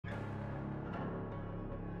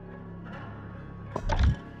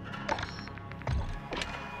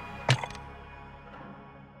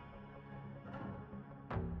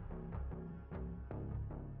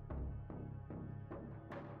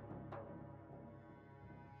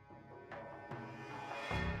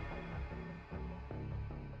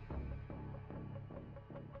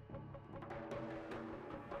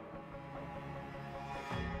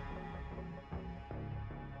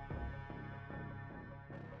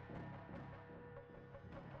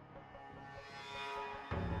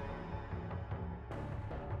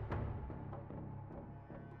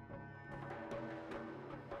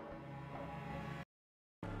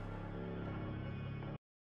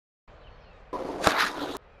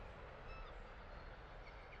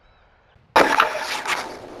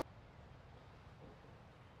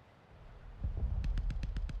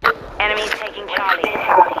Enemies taking Charlie.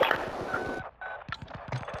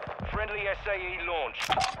 Friendly SAE launched.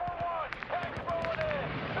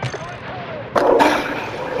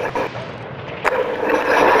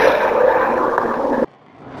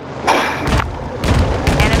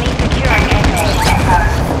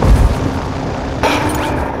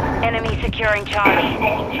 Enemy securing Charlie.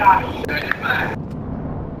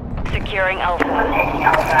 Securing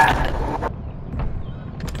Alpha.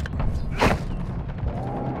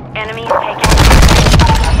 Enemies taking.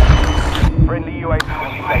 Friendly UAV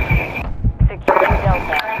on station. Securing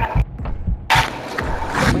Delta.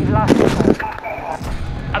 We've lost it.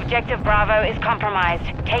 Objective Bravo is compromised.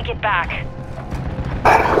 Take it back.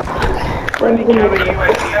 Friendly UAV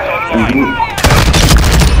online.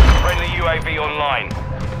 Friendly UAV online.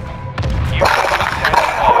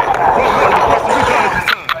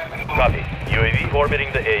 Copy. UAV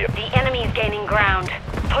orbiting the area. The enemy is gaining ground.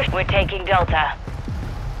 Push. We're taking Delta.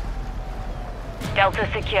 Delta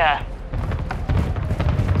secure.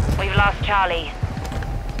 We've lost Charlie.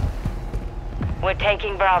 We're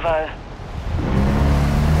taking Bravo.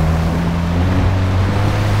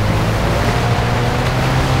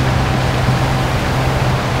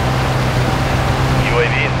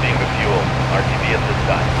 UAV is being refueled. RTB at this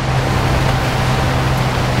time.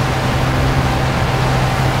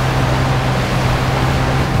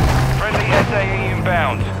 Friendly SAE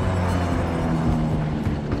inbound.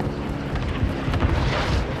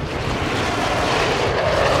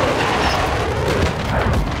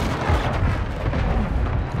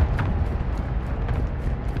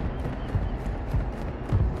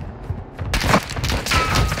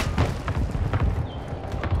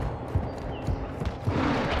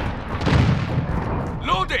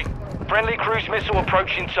 Friendly cruise missile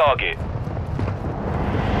approaching target.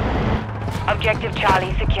 Objective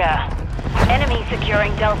Charlie secure. Enemy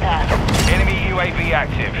securing Delta. Enemy UAV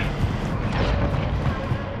active.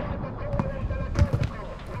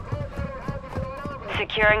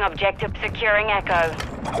 Securing objective. Securing Echo.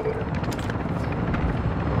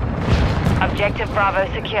 Objective Bravo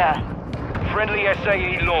secure. Friendly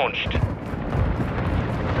SAE launched.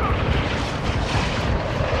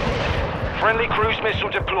 Friendly cruise missile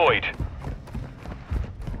deployed.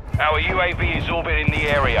 Our UAV is orbiting the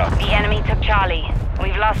area. The enemy took Charlie.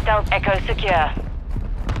 We've lost Delta. Echo secure.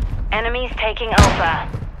 Enemies taking Alpha.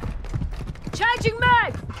 Changing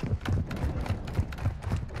mag!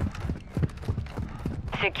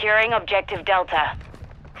 Securing objective Delta.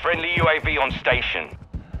 Friendly UAV on station.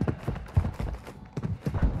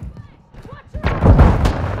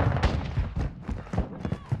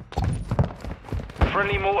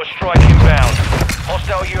 Friendly mortar strike inbound.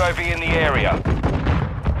 Hostile UAV in the area.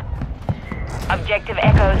 Objective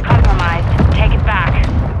Echo is compromised. Take it back.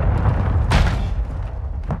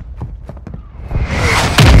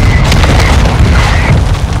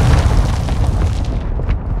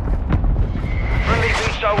 Friendly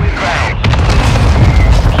VSO inbound.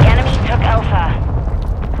 The enemy took Alpha.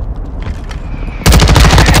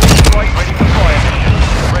 Strike ready for fire mission.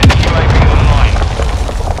 Friendly UAV online.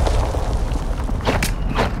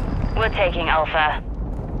 We're taking Alpha.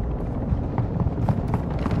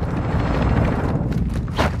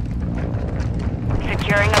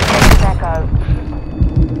 Securing objective Echo.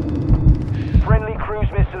 Friendly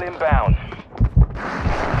cruise missile inbound.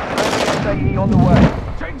 Friendly SAE on the way.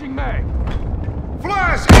 Changing mag.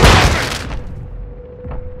 Flash!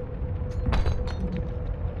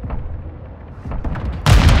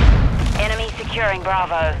 Enemy securing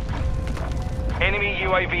Bravo. Enemy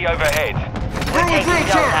UAV overhead. We're taking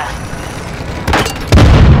Delta.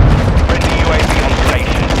 Friendly UAV on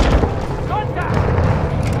station.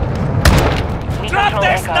 We Drop control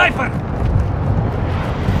that Echo. sniper!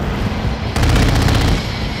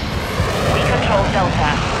 We control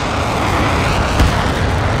Delta.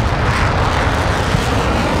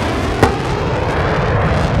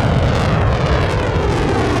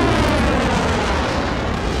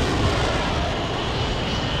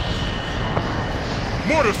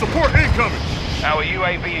 Mortar support incoming! Our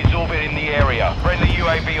UAV is orbiting the area. Friendly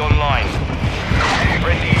UAV online.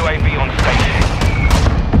 Friendly UAV on station.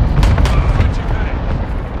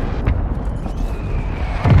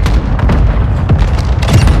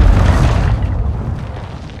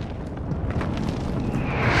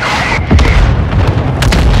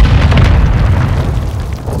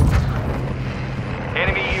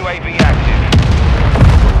 Enemy UAV active.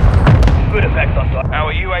 Good effects on top.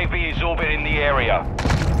 Our UAV is orbiting the area.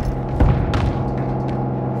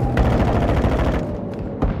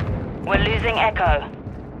 We're losing Echo.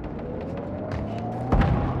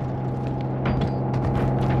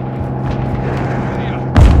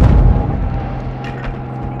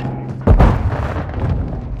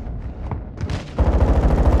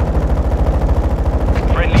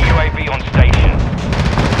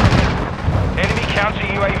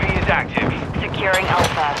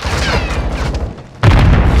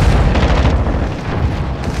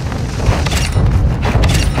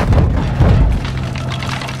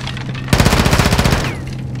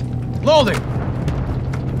 Loading!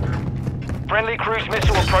 Friendly cruise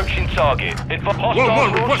missile approaching target. If a hostile 1-1,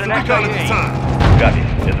 launch requesting an recon at this SAE. time.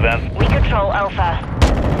 Copy. Advance. We control Alpha.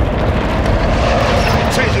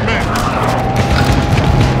 Changing man.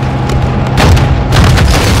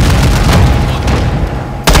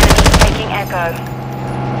 Enemy taking Echo.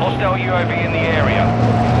 Hostile UAV in the area.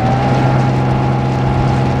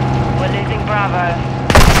 We're losing Bravo.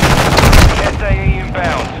 SAE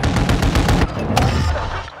inbound.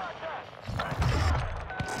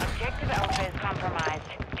 Objective Alpha is compromised.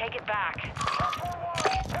 Take it back.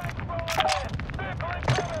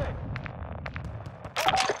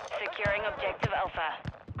 Securing Objective Alpha.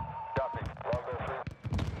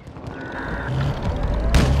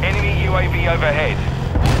 Enemy UAV overhead.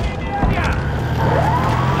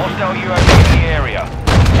 Hostile UAV in the area.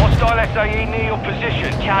 Hostile SAE near your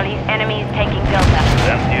position. Charlie's enemies taking Delta.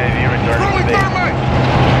 Advance UAV returning Throwing to base.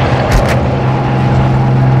 thermite!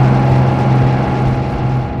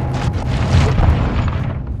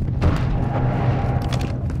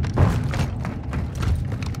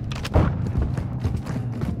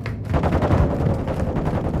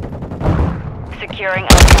 Securing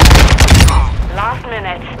Alpha. Last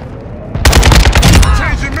minute.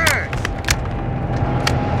 Changing man!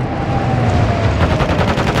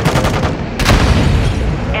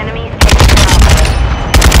 Enemies taking Bravo.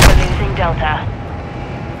 We're losing Delta.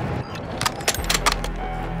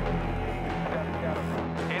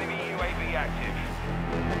 Enemy UAV active.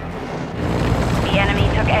 The enemy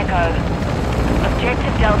took Echo.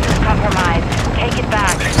 Objective Delta's compromised. Take it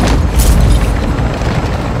back.